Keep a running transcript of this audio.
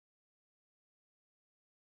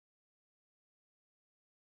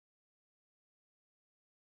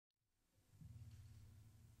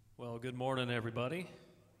Well, good morning, everybody.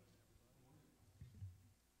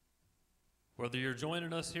 Whether you're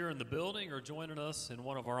joining us here in the building or joining us in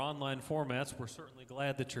one of our online formats, we're certainly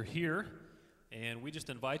glad that you're here. And we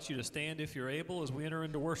just invite you to stand if you're able as we enter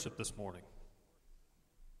into worship this morning.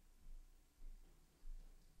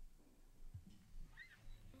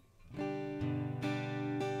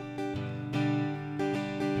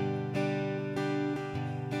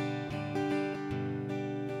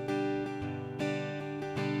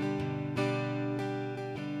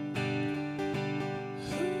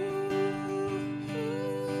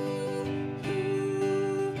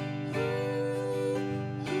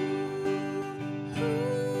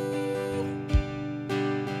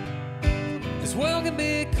 This world can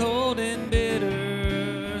be cold and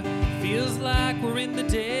bitter. Feels like we're in the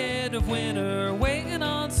dead of winter, waiting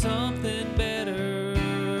on something better.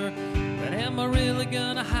 But am I really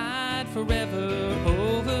gonna hide forever?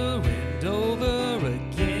 Over and over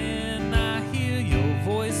again, I hear your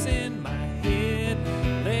voice in my head.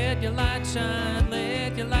 Let your light shine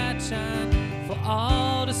for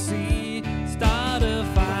all to see. Start a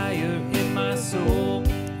fire in my soul,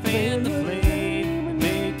 fan the flame and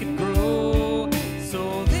make it grow.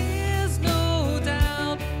 So there's no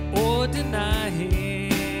doubt or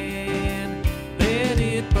denying. Let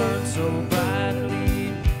it burn so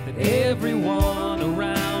brightly that everyone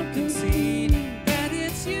around can see that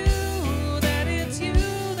it's you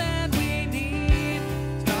that we need.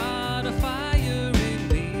 Start a fire in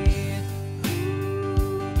me.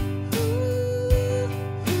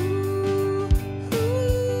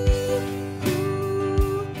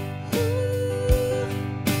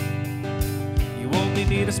 You only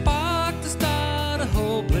need a spark to start a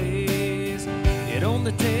whole blaze. It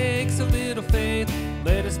only takes a little faith.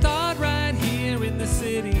 Let it start right here in the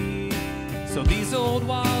city, so these old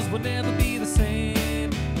walls will never be the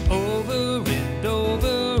same. Over and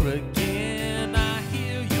over again, I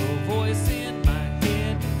hear your voice in my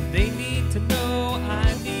head. They need to know,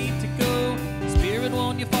 I need to go. Spirit,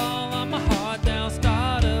 won't you fall on my heart now?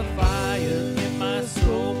 Start a fire in my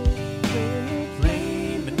soul,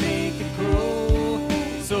 flame and make it grow.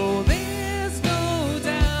 So there's no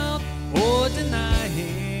doubt or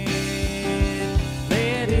denying.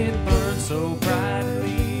 Let it burn so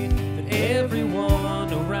brightly that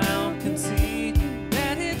everyone around can see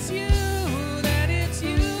that it's you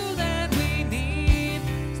that we need.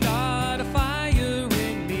 Start a fire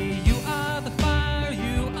in me. You are the fire,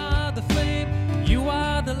 you are the flame, you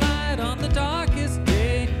are the light on the darkest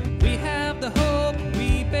day. We have the hope,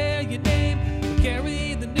 we bear your name, we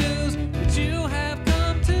carry the news that you have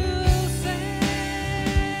come to save.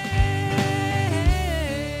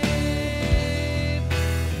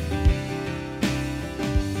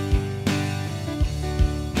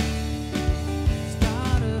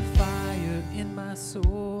 Start a fire in my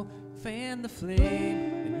soul, fan the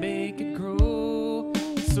flame and make it grow.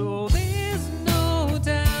 So there's no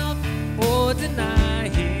doubt or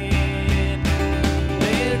denying.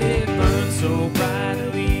 Let it burn so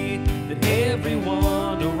brightly that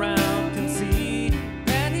everyone around can see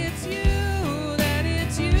that it's you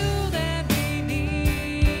that we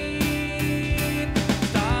need.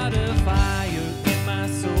 Start a fire in my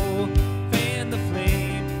soul, fan the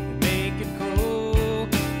flame and make it grow.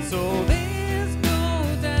 So there's no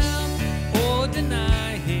doubt or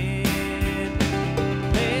denying.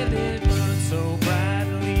 Let it burn so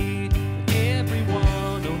brightly that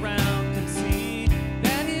everyone around can see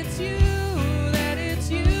that it's you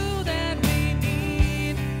that we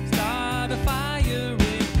need. Start a fire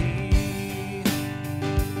in me.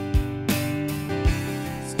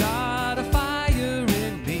 Start a fire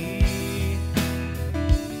in me.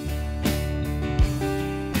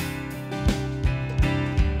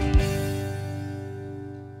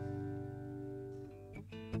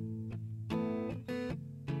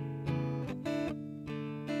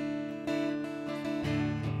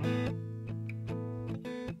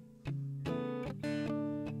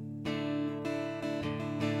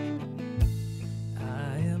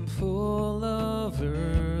 I am full of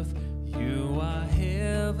earth, you are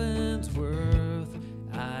heaven's worth.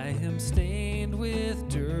 I am stained with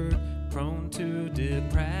dirt, prone to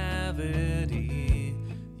depravity.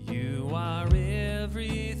 You are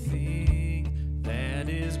everything that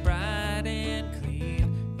is bright and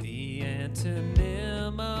clean, the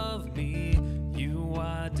antonym of me. You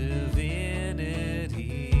are divinity,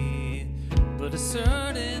 but a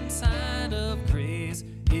certain sign of grace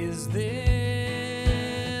is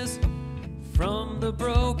this. From the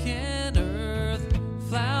broken earth,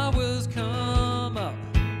 flowers come up,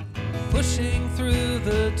 pushing through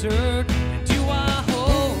the dirt, and you are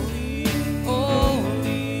holy,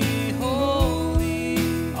 holy,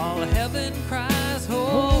 holy. All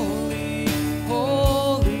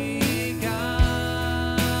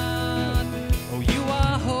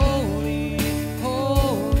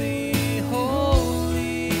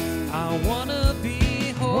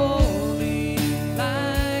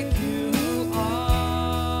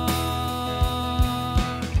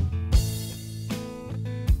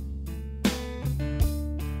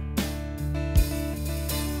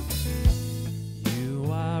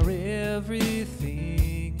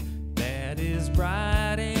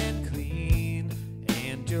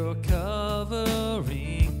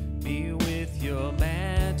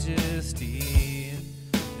majesty.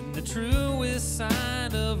 And the truest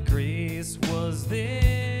sign of grace was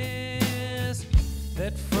this,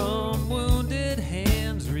 that from wounded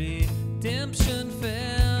hands redemption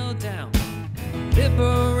fell down,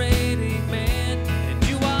 liberating man. And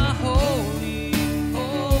you are holy,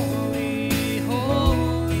 holy,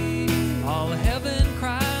 holy. All heaven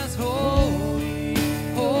cries holy,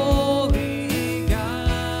 holy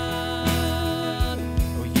God.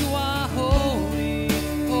 Oh, you are holy,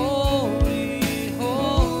 holy,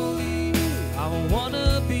 holy. I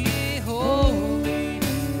wanna be holy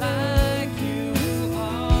like you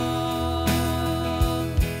are.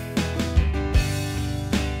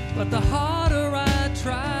 But the harder I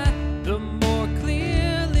try, the more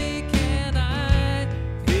clearly can I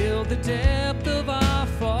feel the depth of our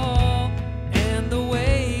fall and the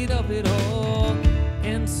weight of it all.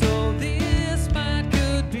 And so this might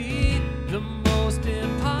could be the most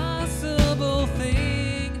impossible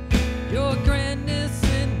thing, your grandness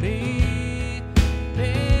in me,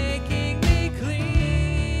 making me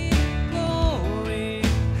clean. Glory,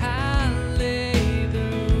 hallelujah.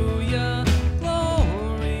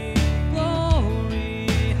 Glory, glory,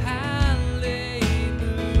 hallelujah.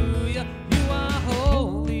 You are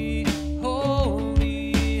holy,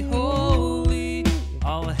 holy, holy.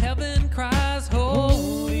 All heaven cries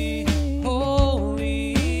holy,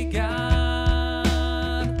 holy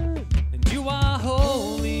God. And you are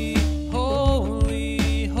holy,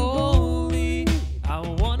 holy, holy. I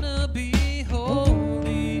wanna be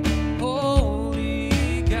holy,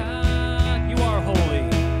 holy God. You are holy.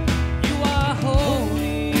 You are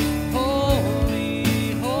holy,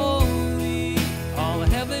 holy, holy. All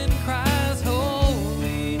heaven cries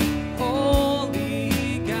holy,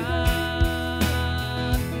 holy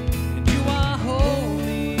God. And you are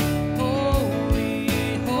holy,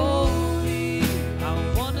 holy, holy. I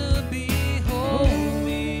wanna be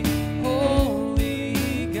holy,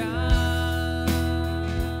 holy God.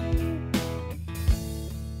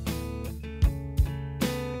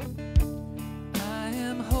 I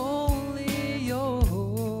am wholly yours,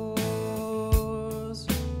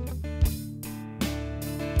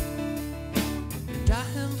 and I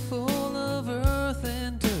am full of earth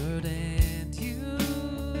and dirt and you.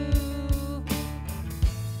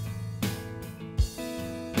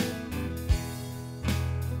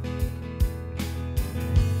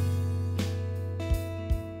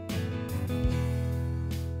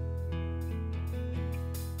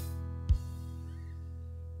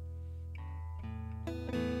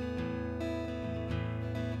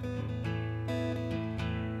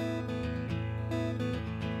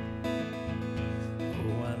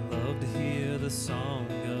 Oh, I love to hear the song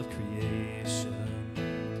of creation,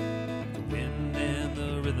 the wind and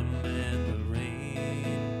the rhythm and the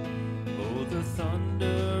rain. Oh, the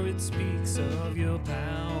thunder, it speaks of your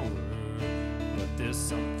power, but there's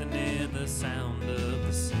something in the sound of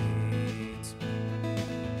the saints.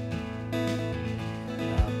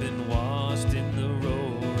 I've been washed in the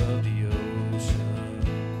roar of the ocean,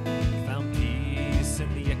 found peace in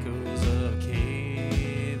the echoes of a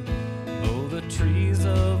cave. Oh, the trees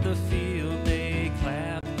of the field, they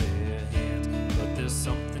clap their hands, but there's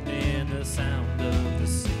something in the sound of the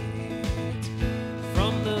saints.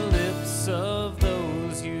 From the lips of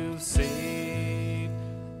those you've saved,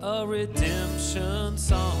 a redemption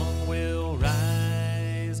song will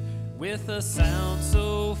rise with a sound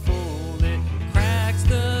so full it cracks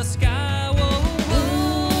the sky. Whoa,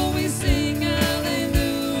 whoa, we sing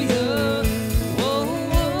hallelujah. Whoa,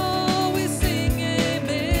 whoa, we sing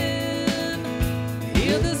amen.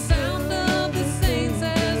 Hear the sound of the saints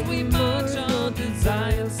as we march on to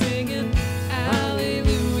Zion, singing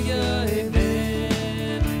hallelujah,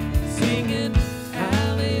 amen. Singing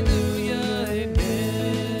hallelujah,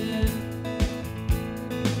 amen.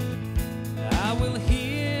 I will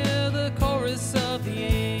hear the chorus of the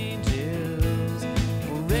angels,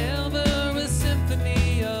 forever a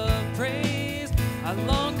symphony of praise. I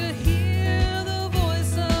long to hear the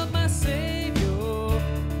voice of my Savior,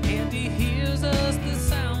 and He hears us, the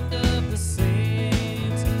sound of the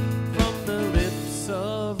saints. From the lips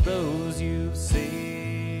of those you've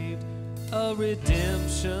saved, a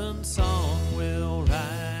redemption song will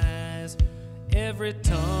rise. Every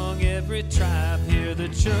tongue, every tribe, hear the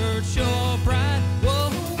church, your bride. Whoa,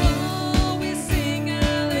 whoa, we sing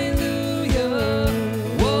hallelujah.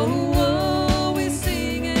 Whoa, whoa, we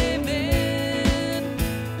sing amen.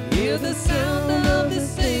 Hear the sound of the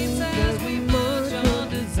saints as we march on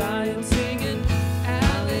to Zion, singing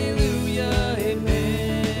hallelujah,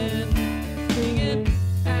 amen. Singing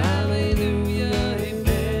hallelujah, amen.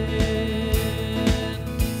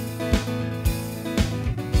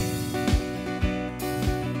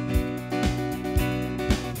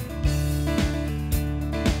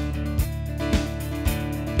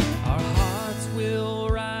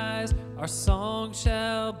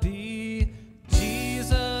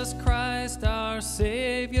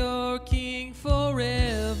 Savior, King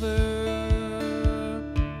forever.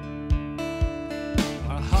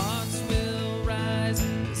 Our hearts will rise,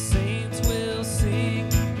 the saints will sing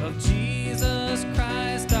of Jesus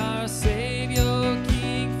Christ, our Savior,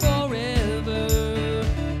 King forever,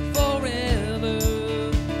 forever.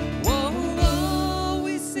 Whoa, whoa,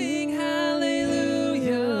 we sing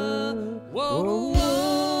hallelujah. Whoa,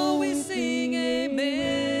 whoa, we sing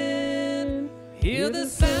amen. Hear the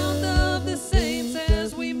sound of the saints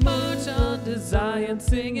as we march on to Zion,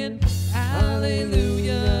 singing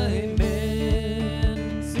hallelujah,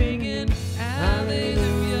 amen. Singing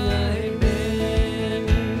hallelujah, amen.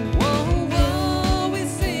 Whoa, whoa, we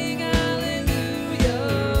sing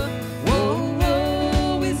hallelujah. Whoa,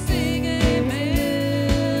 whoa, we sing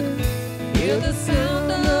amen. Hear the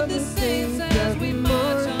sound of the saints as we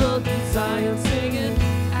march on to Zion, singing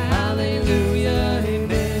hallelujah,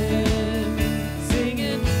 amen.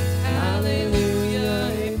 Singing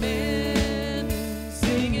hallelujah, amen.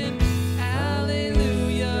 Singing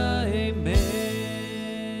hallelujah, amen.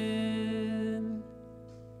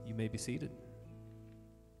 You may be seated.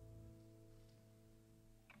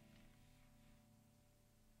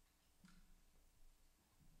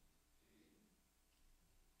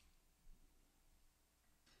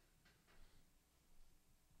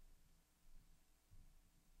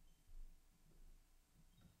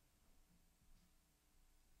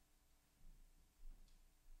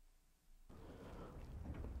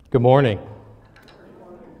 Good morning.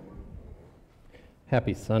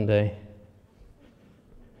 Happy Sunday.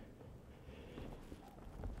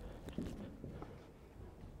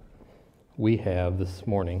 We have this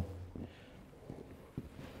morning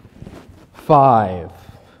 5,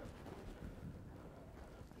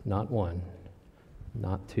 not 1,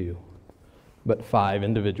 not 2, but 5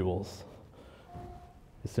 individuals.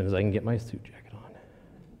 As soon as I can get my suit jacket on.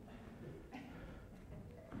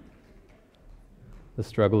 The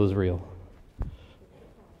struggle is real.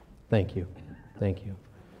 Thank you. Thank you.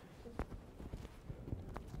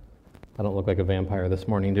 I don't look like a vampire this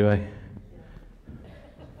morning, do I?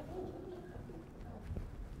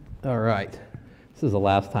 All right. This is the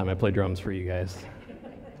last time I play drums for you guys.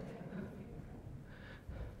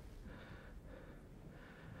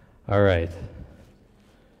 All right.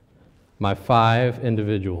 My 5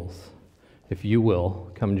 individuals, if you will,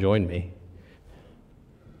 come join me.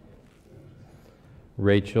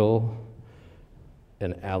 Rachel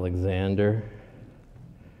and Alexander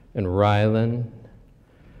and Rylan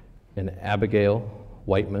and Abigail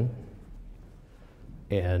Whiteman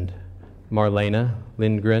and Marlena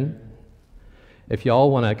Lindgren. If y'all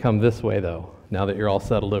want to come this way, though, now that you're all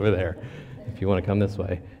settled over there, if you want to come this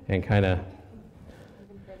way and kind of,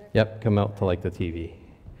 come out to like the TV.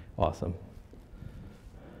 Awesome.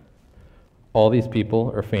 All these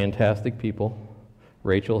people are fantastic people.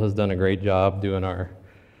 Rachel has done a great job doing our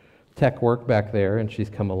tech work back there, and she's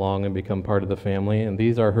come along and become part of the family. And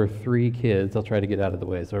these are her 3 kids. I'll try to get out of the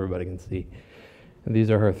way so everybody can see. And these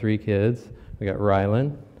are her 3 kids. We got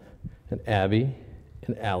Rylan and Abby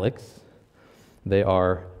and Alex. They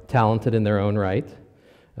are talented in their own right,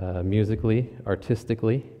 musically,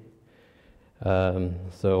 artistically.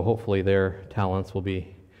 So hopefully their talents will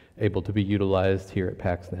be able to be utilized here at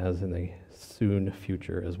PaxNaz in the soon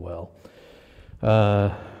future as well.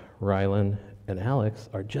 Rylan and Alex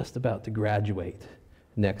are just about to graduate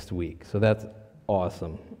next week, so that's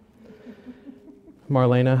awesome.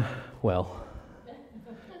 Marlena, well,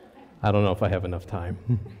 I don't know if I have enough time.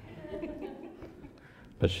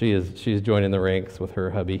 But she's joining the ranks with her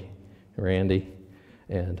hubby, Randy.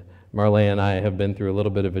 And Marlene and I have been through a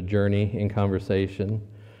little bit of a journey in conversation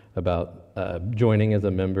about joining as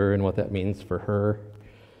a member and what that means for her.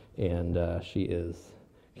 And she's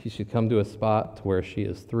come to a spot where she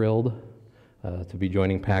is thrilled to be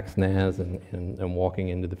joining PaxNaz and walking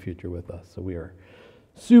into the future with us. So we are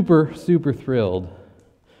super, super thrilled.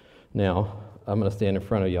 Now, I'm going to stand in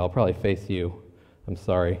front of you. I'll probably face you. I'm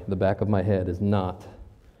sorry. The back of my head is not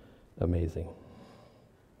amazing.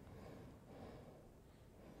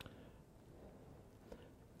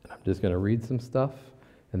 I'm just going to read some stuff,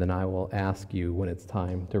 and then I will ask you when it's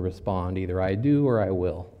time to respond. Either I do or I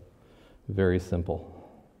will. Very simple.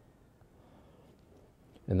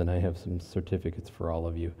 And then I have some certificates for all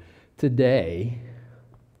of you. Today,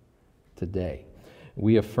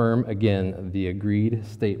 we affirm again the agreed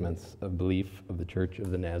statements of belief of the Church of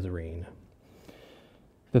the Nazarene.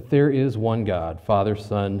 That there is one God, Father,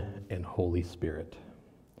 Son, and Holy Spirit.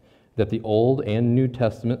 That the Old and New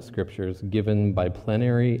Testament scriptures given by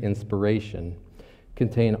plenary inspiration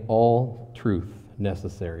contain all truth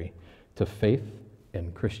necessary to faith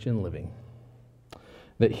and Christian living.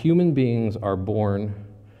 That human beings are born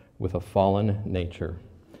with a fallen nature,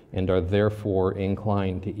 and are therefore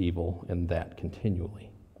inclined to evil, and that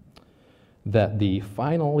continually. That the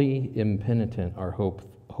finally impenitent are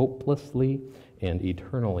hopelessly and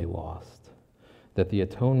eternally lost. That the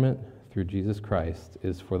atonement through Jesus Christ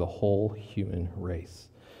is for the whole human race.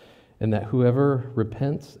 And that whoever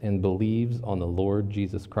repents and believes on the Lord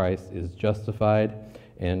Jesus Christ is justified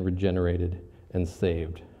and regenerated and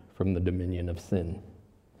saved from the dominion of sin.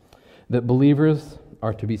 That believers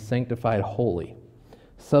are to be sanctified holy,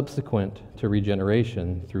 subsequent to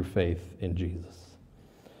regeneration through faith in Jesus.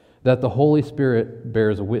 That the Holy Spirit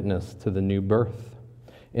bears witness to the new birth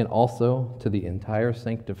and also to the entire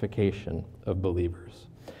sanctification of believers,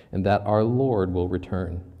 and that our Lord will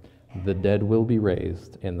return, the dead will be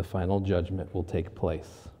raised, and the final judgment will take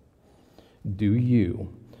place. Do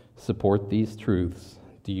you support these truths?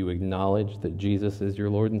 Do you acknowledge that Jesus is your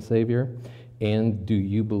Lord and Savior? And do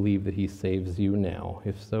you believe that he saves you now?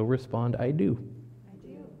 If so, respond, I do. I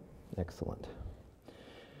do. Excellent.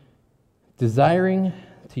 Desiring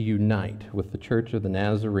to unite with the Church of the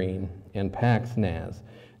Nazarene and PaxNaz,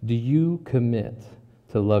 do you commit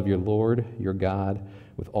to love your Lord, your God,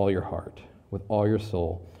 with all your heart, with all your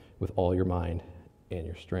soul, with all your mind and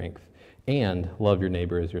your strength, and love your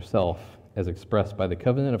neighbor as yourself, as expressed by the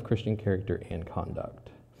covenant of Christian character and conduct?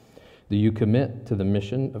 Do you commit to the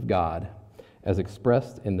mission of God as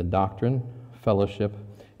expressed in the doctrine, fellowship,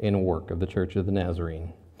 and work of the Church of the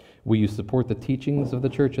Nazarene? Will you support the teachings of the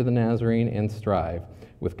Church of the Nazarene and strive,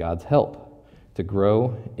 with God's help, to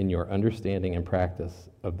grow in your understanding and practice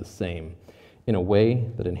of the same in a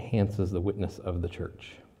way that enhances the witness of the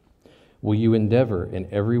Church? Will you endeavor in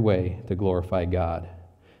every way to glorify God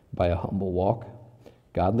by a humble walk,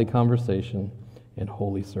 godly conversation, and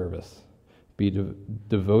holy service? Be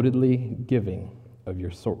devotedly giving of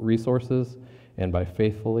your resources and by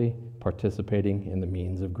faithfully participating in the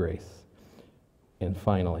means of grace. And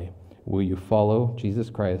finally, will you follow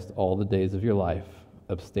Jesus Christ all the days of your life,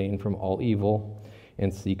 abstain from all evil,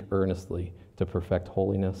 and seek earnestly to perfect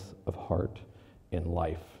holiness of heart and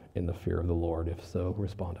life in the fear of the Lord? If so,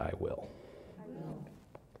 respond, I will. I will.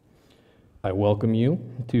 I welcome you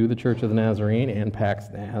to the Church of the Nazarene and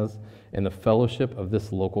PaxNaz and the fellowship of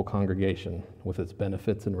this local congregation with its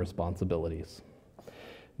benefits and responsibilities.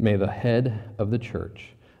 May the head of the church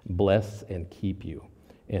bless and keep you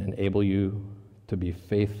and enable you to be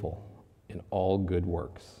faithful in all good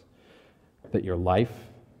works, that your life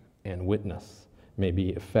and witness may be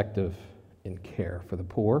effective in care for the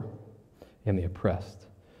poor and the oppressed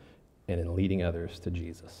and in leading others to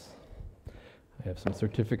Jesus. I have some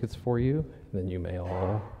certificates for you, then you may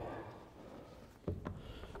all,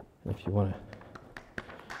 if you want to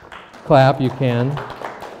clap, you can.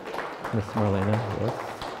 Miss Marlena, yes.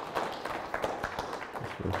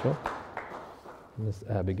 Miss Rachel, Miss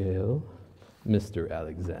Abigail, Mr.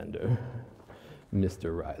 Alexander,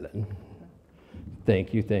 Mr. Ryland.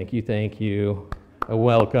 Thank you, thank you, thank you. A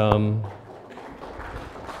welcome.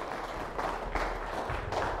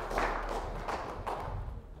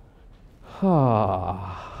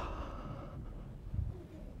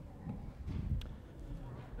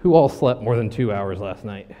 Who all slept more than 2 hours last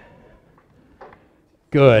night?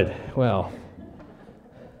 Good. Well,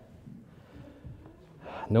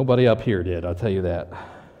 nobody up here did, I'll tell you that.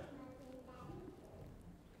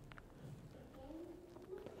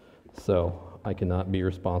 So I cannot be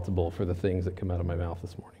responsible for the things that come out of my mouth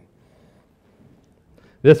this morning.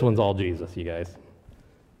 This one's all Jesus, you guys.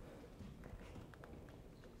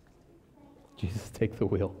 Jesus, take the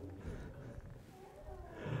wheel.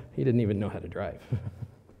 He didn't even know how to drive.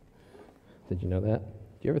 Did you know that?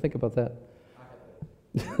 Do you ever think about that?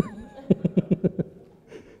 It's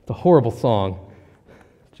a horrible song.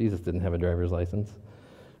 Jesus didn't have a driver's license.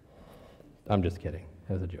 I'm just kidding,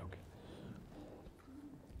 as a joke.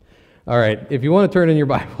 All right, if you want to turn in your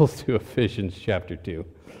Bibles to Ephesians chapter 2.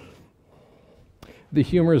 The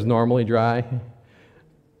humor is normally dry.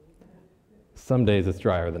 Some days it's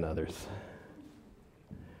drier than others.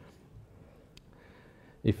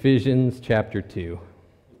 Ephesians chapter 2.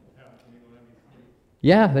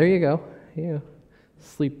 Yeah, there you go. Yeah.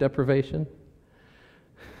 Sleep deprivation.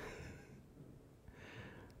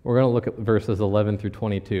 We're going to look at verses 11 through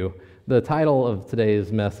 22. The title of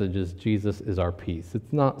today's message is Jesus is Our Peace.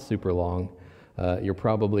 It's not super long. You're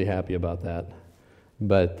probably happy about that.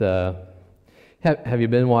 But have you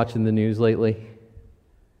been watching the news lately?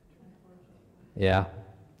 Yeah.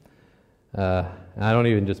 I don't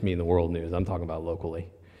even just mean the world news. I'm talking about locally.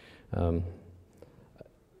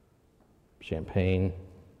 Champaign,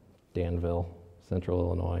 Danville, Central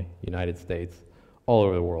Illinois, United States, all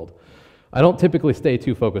over the world. I don't typically stay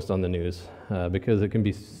too focused on the news because it can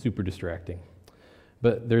be super distracting.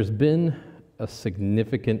 But there's been a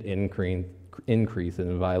significant increase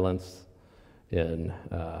in violence, in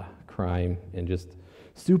crime, and just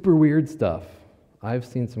super weird stuff. I've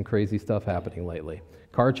seen some crazy stuff happening lately.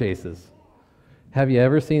 Car chases. Have you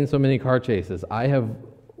ever seen so many car chases? I have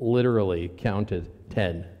literally counted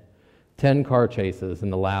 10 car chases in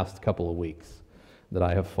the last couple of weeks that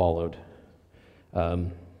I have followed.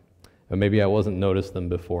 And maybe I wasn't noticed them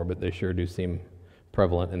before, but they sure do seem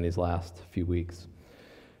prevalent in these last few weeks.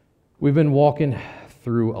 We've been walking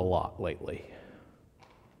through a lot lately.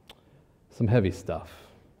 Some heavy stuff.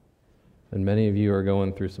 And many of you are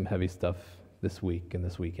going through some heavy stuff this week and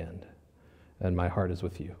this weekend. And my heart is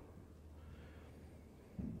with you.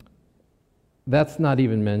 That's not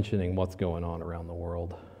even mentioning what's going on around the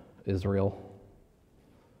world. Israel.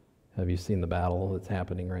 Have you seen the battle that's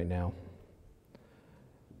happening right now?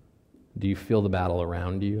 Do you feel the battle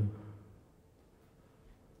around you?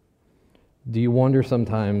 Do you wonder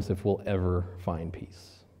sometimes if we'll ever find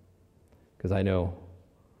peace? Because I know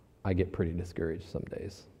I get pretty discouraged some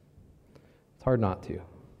days. It's hard not to. So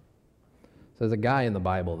there's a guy in the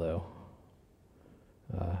Bible, though.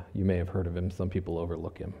 You may have heard of him. Some people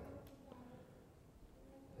overlook him.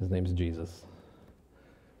 His name's Jesus.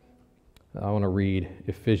 I want to read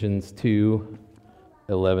Ephesians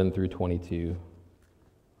 2:11 through 22.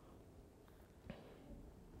 It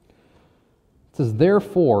says,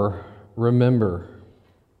 "Therefore, remember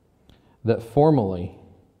that formerly,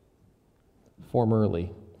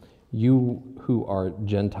 you who are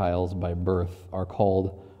Gentiles by birth are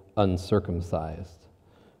called uncircumcised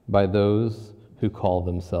by those who call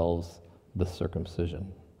themselves the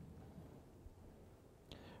circumcision.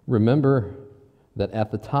 Remember that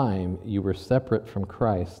at the time you were separate from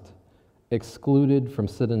Christ, excluded from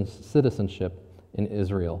citizenship in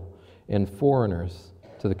Israel, and foreigners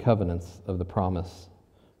to the covenants of the promise,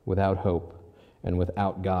 without hope and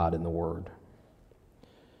without God in the Word.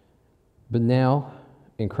 But now,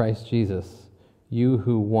 in Christ Jesus, you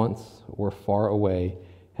who once were far away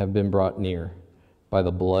have been brought near by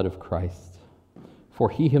the blood of Christ. For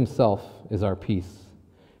he himself is our peace,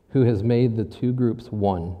 who has made the two groups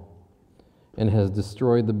one, and has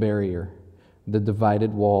destroyed the barrier, the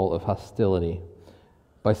divided wall of hostility,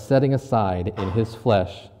 by setting aside in his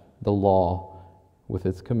flesh the law with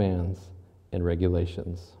its commands and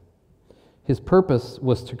regulations. His purpose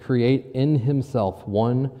was to create in himself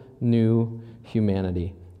one new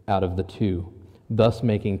humanity out of the two, thus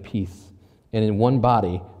making peace, and in one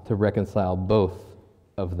body to reconcile both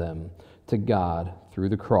of them to God through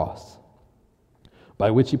the cross,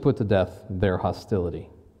 by which he put to death their hostility.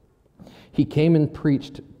 He came and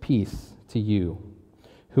preached peace to you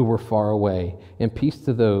who were far away, and peace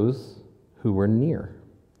to those who were near.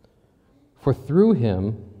 For through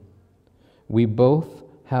him we both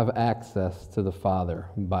have access to the Father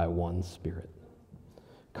by one Spirit.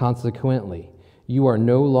 Consequently, you are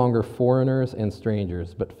no longer foreigners and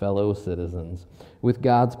strangers, but fellow citizens with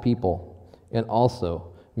God's people, and also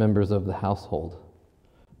members of the household,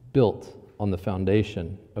 built on the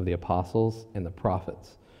foundation of the apostles and the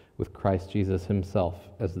prophets, with Christ Jesus himself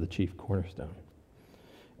as the chief cornerstone.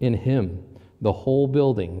 In him, the whole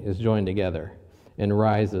building is joined together and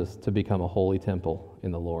rises to become a holy temple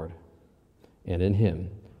in the Lord. And in him,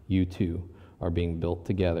 you too are being built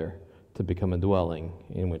together to become a dwelling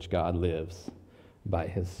in which God lives by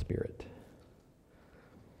his Spirit."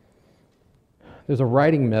 There's a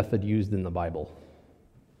writing method used in the Bible,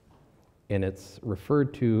 and it's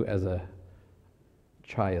referred to as a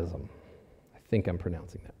chiasm. I think I'm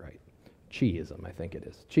pronouncing that right. Chiism, I think it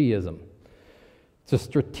is. Chiism. It's a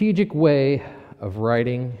strategic way of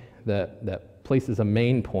writing that places a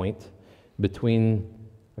main point between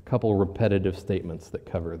a couple repetitive statements that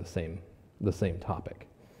cover the same topic.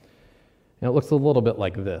 And it looks a little bit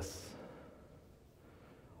like this.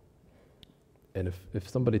 And if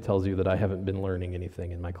somebody tells you that I haven't been learning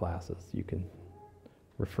anything in my classes, you can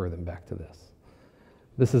refer them back to this.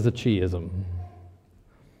 This is a chiism.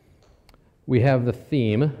 We have the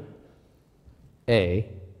theme A,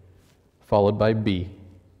 followed by B,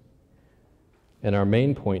 and our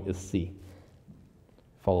main point is C,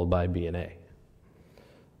 followed by B and A.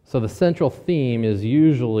 So the central theme is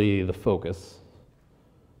usually the focus.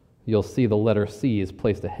 You'll see the letter C is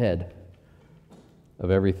placed ahead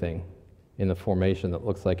of everything in the formation that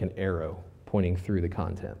looks like an arrow pointing through the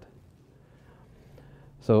content.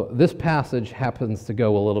 So this passage happens to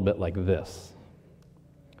go a little bit like this.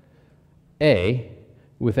 A,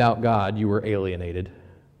 without God, you were alienated.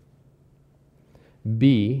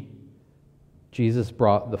 B, Jesus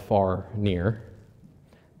brought the far near.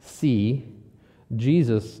 C,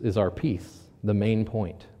 Jesus is our peace, the main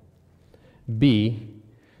point. B,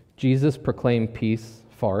 Jesus proclaimed peace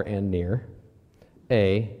far and near.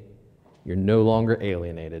 A, you're no longer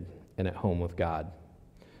alienated and at home with God.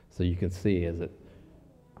 So you can see as it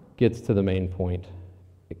gets to the main point,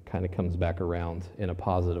 it kind of comes back around in a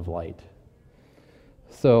positive light.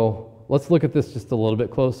 So let's look at this just a little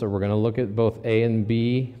bit closer. We're going to look at both A and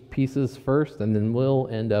B pieces first, and then we'll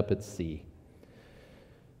end up at C.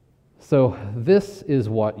 So this is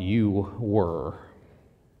what you were.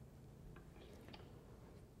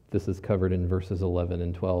 This is covered in verses 11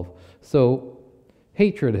 and 12. So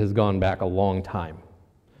hatred has gone back a long time.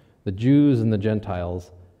 The Jews and the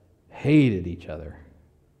Gentiles hated each other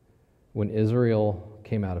when Israel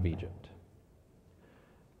came out of Egypt.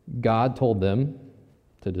 God told them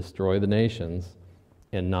to destroy the nations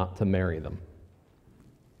and not to marry them.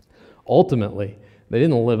 Ultimately, they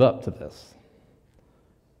didn't live up to this,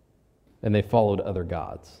 and they followed other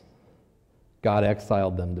gods. God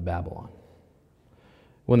exiled them to Babylon.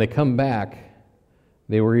 When they come back,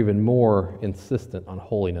 they were even more insistent on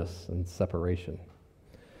holiness and separation.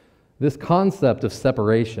 This concept of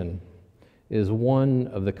separation is one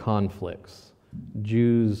of the conflicts.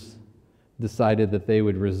 Jews decided that they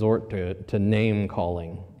would resort to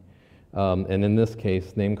name-calling. And in this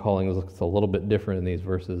case, name-calling looks a little bit different in these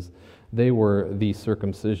verses. They were the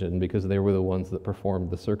circumcision because they were the ones that performed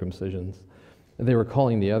the circumcisions. And they were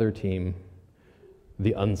calling the other team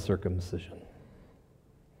the uncircumcision.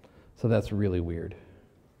 So that's really weird.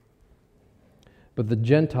 But the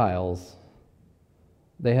Gentiles,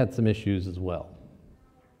 they had some issues as well.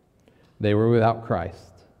 They were without Christ.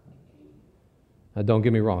 Now, don't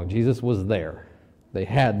get me wrong, Jesus was there. They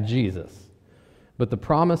had Jesus. But the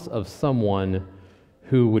promise of someone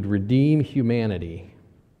who would redeem humanity,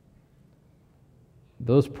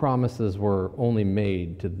 those promises were only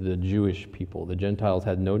made to the Jewish people. The Gentiles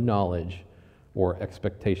had no knowledge or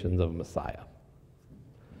expectations of a Messiah.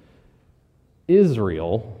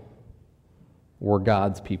 Israel were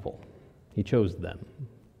God's people. He chose them.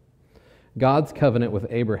 God's covenant with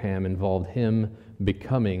Abraham involved him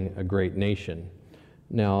becoming a great nation.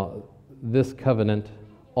 Now, this covenant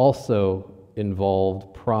also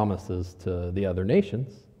involved promises to the other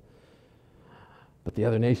nations, but the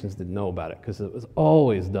other nations didn't know about it because it was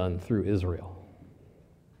always done through Israel.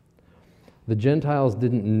 The Gentiles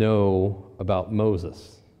didn't know about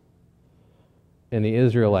Moses and the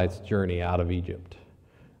Israelites' journey out of Egypt,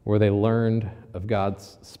 where they learned of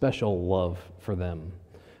God's special love for them.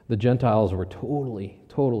 The Gentiles were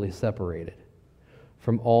totally separated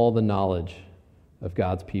from all the knowledge of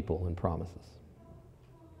God's people and promises.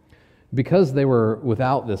 Because they were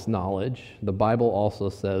without this knowledge, the Bible also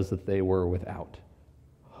says that they were without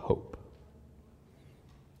hope.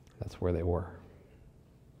 That's where they were.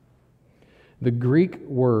 The Greek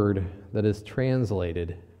word that is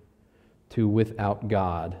translated to without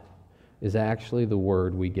God is actually the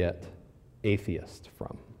word we get atheist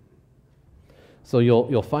from. So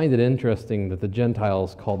you'll find it interesting that the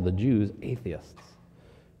Gentiles called the Jews atheists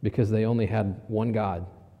because they only had one God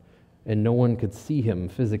and no one could see him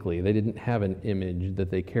physically. They didn't have an image that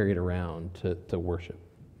they carried around to worship.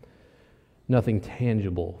 Nothing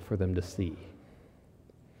tangible for them to see.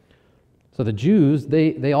 So the Jews,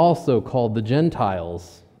 they also called the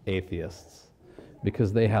Gentiles atheists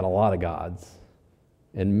because they had a lot of gods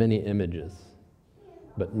and many images,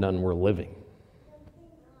 but none were living.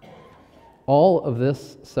 All of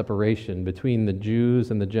this separation between the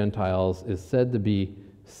Jews and the Gentiles is said to be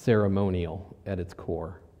ceremonial at its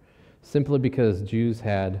core, simply because Jews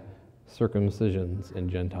had circumcisions and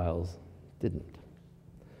Gentiles didn't.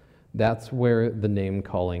 That's where the name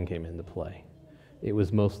calling came into play. It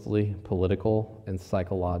was mostly political and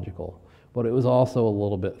psychological, but it was also a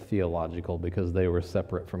little bit theological because they were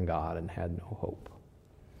separate from God and had no hope.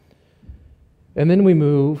 And then we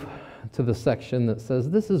move to the section that says,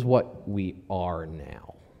 this is what we are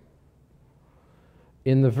now.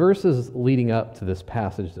 In the verses leading up to this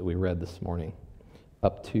passage that we read this morning,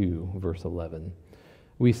 up to verse 11,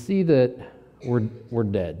 we see that we're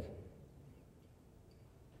dead,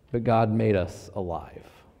 but God made us alive.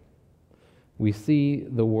 We see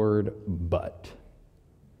the word but,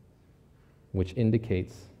 which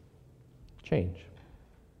indicates change.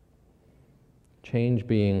 Change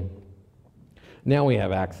being, now we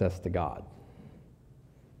have access to God.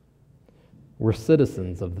 We're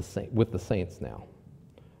citizens of with the saints now.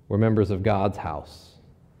 We're members of God's house.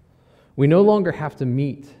 We no longer have to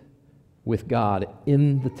meet with God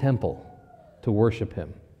in the temple to worship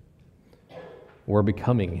him. We're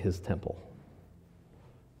becoming his temple.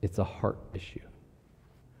 It's a heart issue.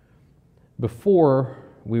 Before,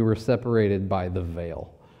 We were separated by the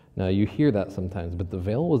veil. Now, you hear that sometimes, but the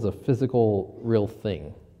veil was a physical, real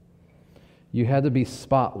thing. You had to be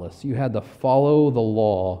spotless. You had to follow the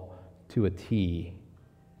law to a T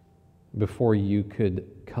before you could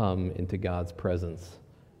come into God's presence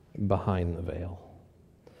behind the veil.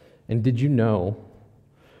 And did you know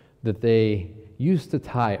that they used to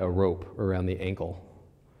tie a rope around the ankle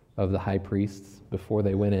of the high priests before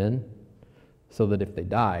they went in, so that if they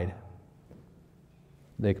died,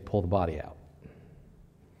 they could pull the body out?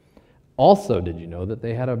 Also, did you know that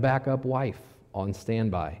they had a backup wife on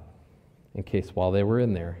standby in case while they were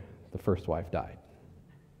in there, the first wife died?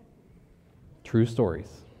 True stories.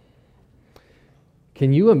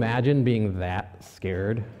 Can you imagine being that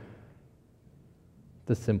scared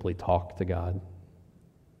to simply talk to God?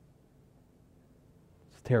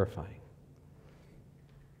 It's terrifying.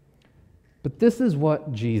 But this is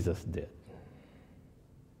what Jesus did.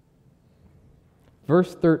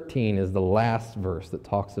 Verse 13 is the last verse that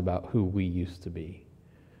talks about who we used to be.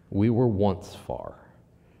 We were once far,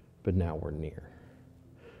 but now we're near.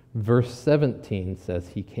 Verse 17 says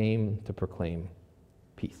he came to proclaim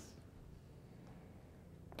peace.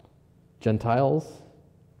 Gentiles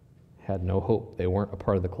had no hope. They weren't a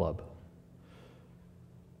part of the club.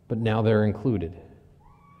 But now they're included.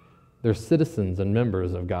 They're citizens and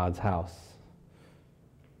members of God's house.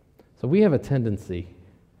 So we have a tendency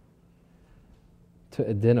to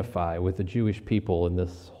identify with the Jewish people in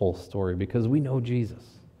this whole story because we know Jesus.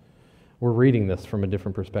 We're reading this from a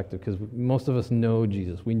different perspective because most of us know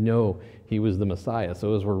Jesus. We know he was the Messiah.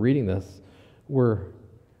 So as we're reading this, we're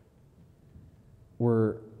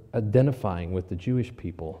identifying with the Jewish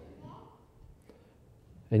people.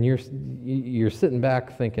 And you're sitting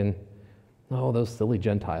back thinking, oh, those silly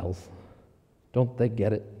Gentiles, don't they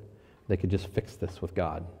get it? They could just fix this with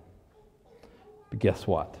God. But guess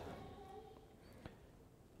what?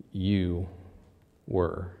 You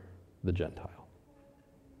were the Gentile.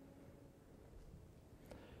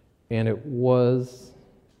 And it was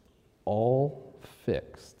all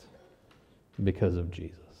fixed because of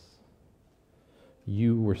Jesus.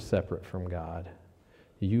 You were separate from God.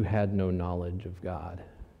 You had no knowledge of God.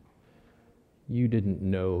 You didn't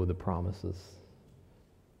know the promises.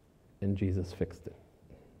 And Jesus fixed it.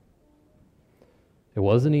 It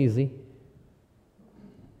wasn't easy.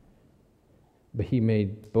 But he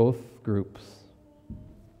made both groups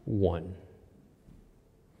one.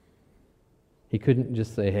 He couldn't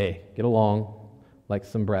just say, hey, get along, like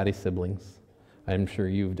some bratty siblings. I'm sure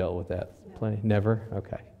you've dealt with that plenty. Never?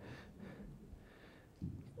 Okay.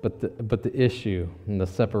 But the issue and the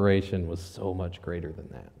separation was so much greater than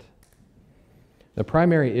that. The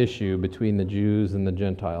primary issue between the Jews and the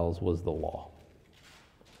Gentiles was the law.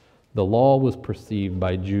 The law was perceived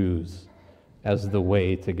by Jews as the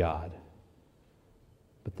way to God.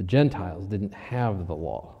 But the Gentiles didn't have the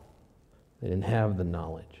law. They didn't have the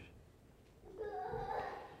knowledge.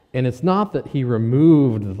 And it's not that he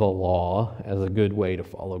removed the law as a good way to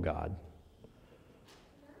follow God.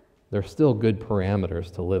 There's still good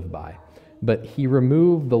parameters to live by. But he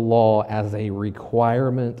removed the law as a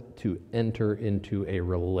requirement to enter into a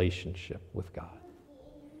relationship with God.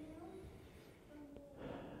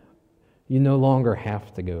 You no longer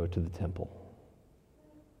have to go to the temple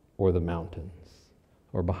or the mountains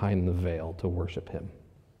or behind the veil to worship him.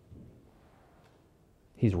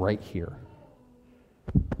 He's right here.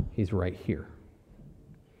 He's right here.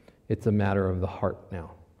 It's a matter of the heart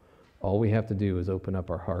now. All we have to do is open up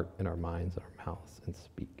our heart and our minds and our mouths and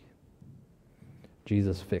speak.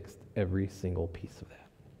 Jesus fixed every single piece of that.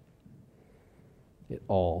 It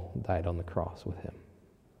all died on the cross with him.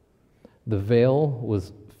 The veil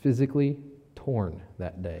was physically torn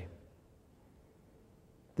that day.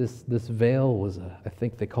 This veil was, I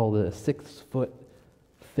think they called it a 6 foot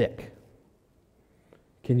thick.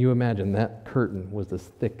 Can you imagine? That curtain was as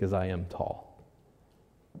thick as I am tall.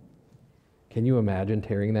 Can you imagine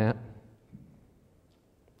tearing that?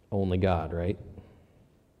 Only God, right?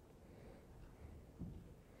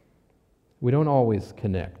 We don't always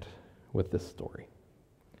connect with this story.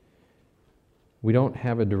 We don't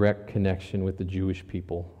have a direct connection with the Jewish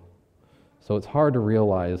people. So it's hard to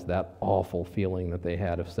realize that awful feeling that they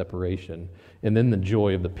had of separation and then the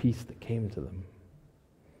joy of the peace that came to them.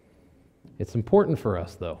 It's important for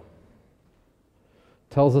us, though.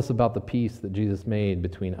 It tells us about the peace that Jesus made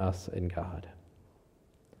between us and God.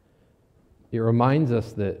 It reminds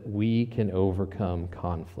us that we can overcome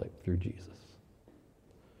conflict through Jesus.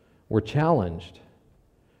 We're challenged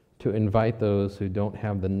to invite those who don't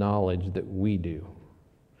have the knowledge that we do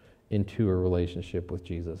into a relationship with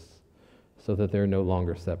Jesus so that they're no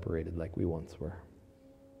longer separated like we once were.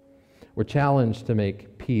 We're challenged to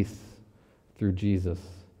make peace through Jesus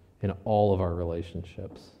in all of our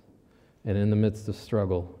relationships. And in the midst of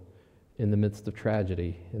struggle, in the midst of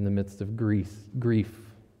tragedy, in the midst of grief,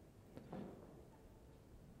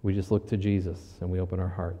 we just look to Jesus and we open our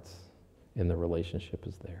hearts, and the relationship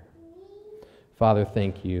is there. Father,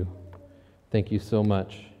 thank you. Thank you so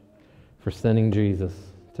much for sending Jesus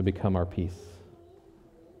to become our peace.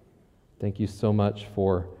 Thank you so much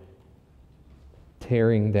for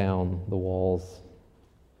tearing down the walls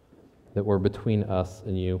that were between us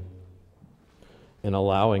and you and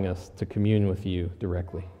allowing us to commune with you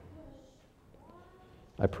directly.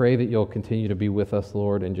 I pray that you'll continue to be with us,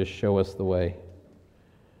 Lord, and just show us the way.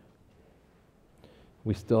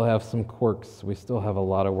 We still have some quirks. We still have a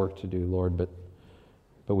lot of work to do, Lord, but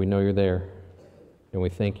we know you're there. And we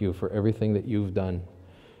thank you for everything that you've done.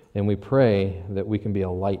 And we pray that we can be a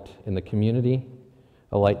light in the community,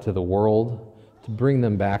 a light to the world, to bring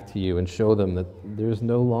them back to you and show them that there's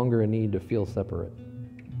no longer a need to feel separate.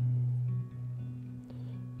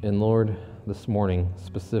 And Lord, this morning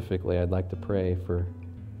specifically, I'd like to pray for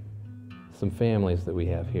some families that we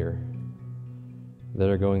have here that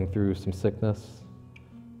are going through some sickness,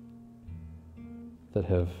 that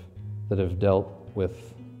have dealt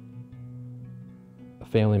with a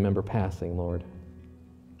family member passing, Lord.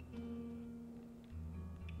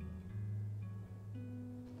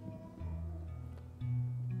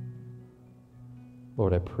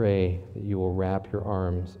 Lord, I pray that you will wrap your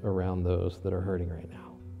arms around those that are hurting right now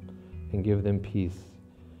and give them peace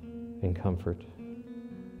and comfort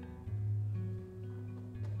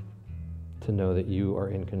to know that you are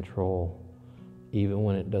in control even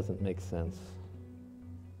when it doesn't make sense.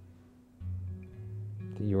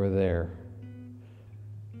 That you are there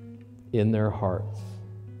in their hearts.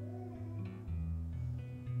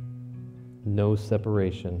 No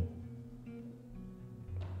separation.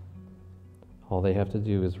 All they have to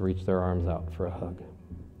do is reach their arms out for a hug.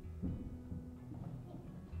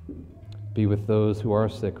 Be with those who are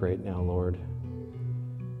sick right now, Lord.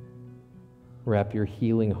 Wrap your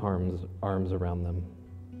healing arms around them.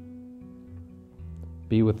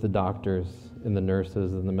 Be with the doctors and the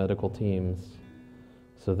nurses and the medical teams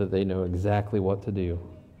so that they know exactly what to do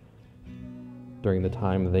during the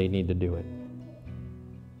time they need to do it.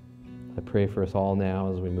 I pray for us all now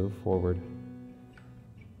as we move forward,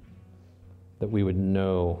 that we would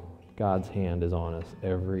know God's hand is on us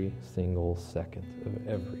every single second of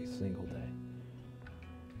every single day.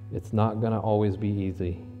 It's not going to always be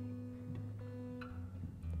easy,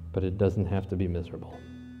 but it doesn't have to be miserable,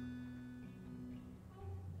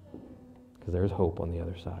 because there's hope on the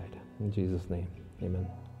other side. In Jesus' name, amen.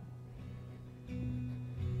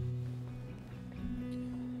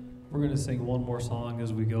 We're going to sing one more song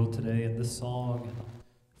as we go today, and this song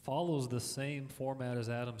follows the same format as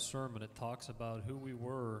Adam's sermon. It talks about who we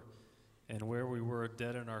were and where we were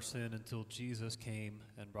dead in our sin until Jesus came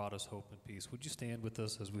and brought us hope and peace. Would you stand with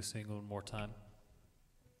us as we sing one more time?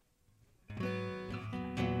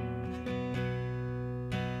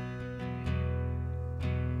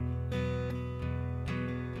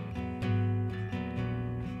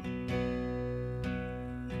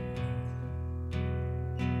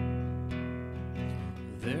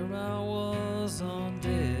 There I was on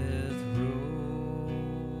death row,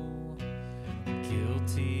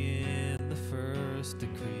 guilty in the first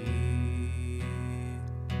degree,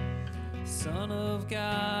 Son of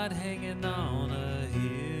God hanging on a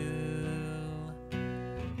hill,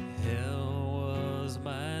 hell was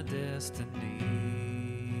my destiny.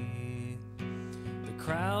 The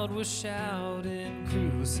crowd was shouting,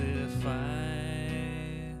 crucify,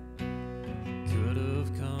 could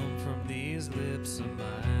have come from these lips of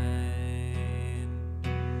mine.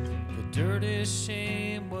 The dirty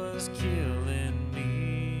shame was killing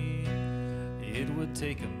me. It would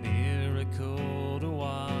take a miracle to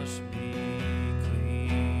wash me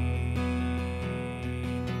clean.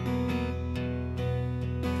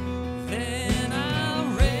 Then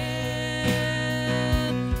I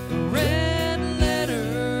read the red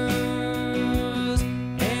letters,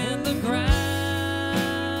 and the ground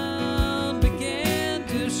began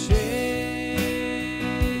to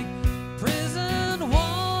shake. Prison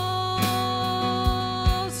walls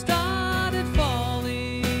started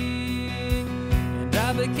falling, and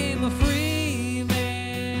I became a free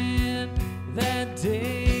man.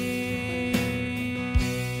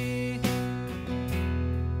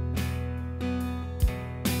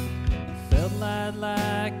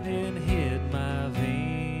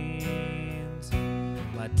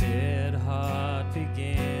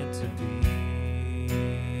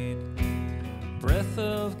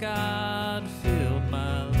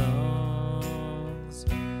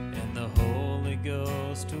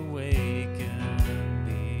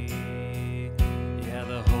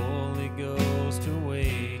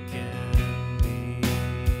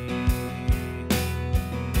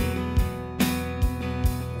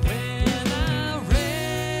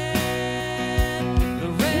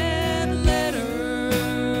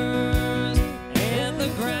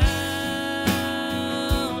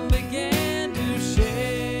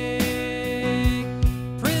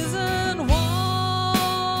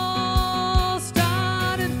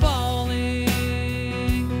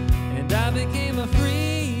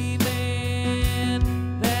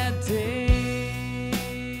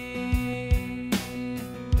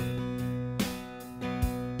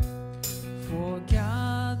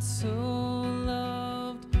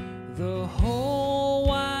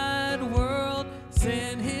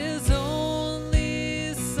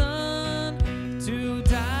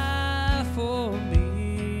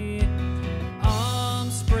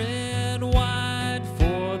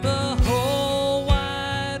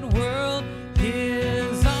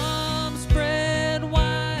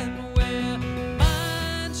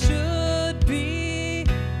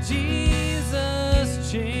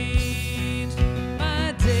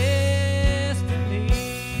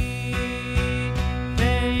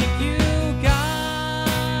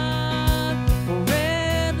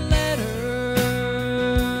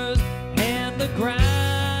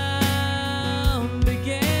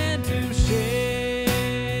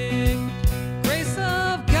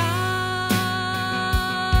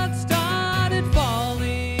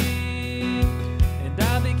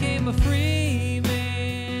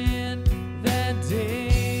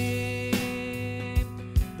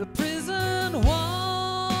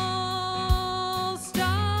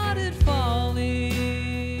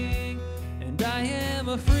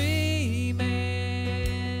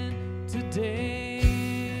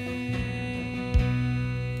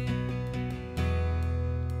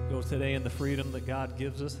 in the freedom that God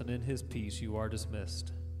gives us and in his peace, you are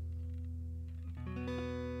dismissed.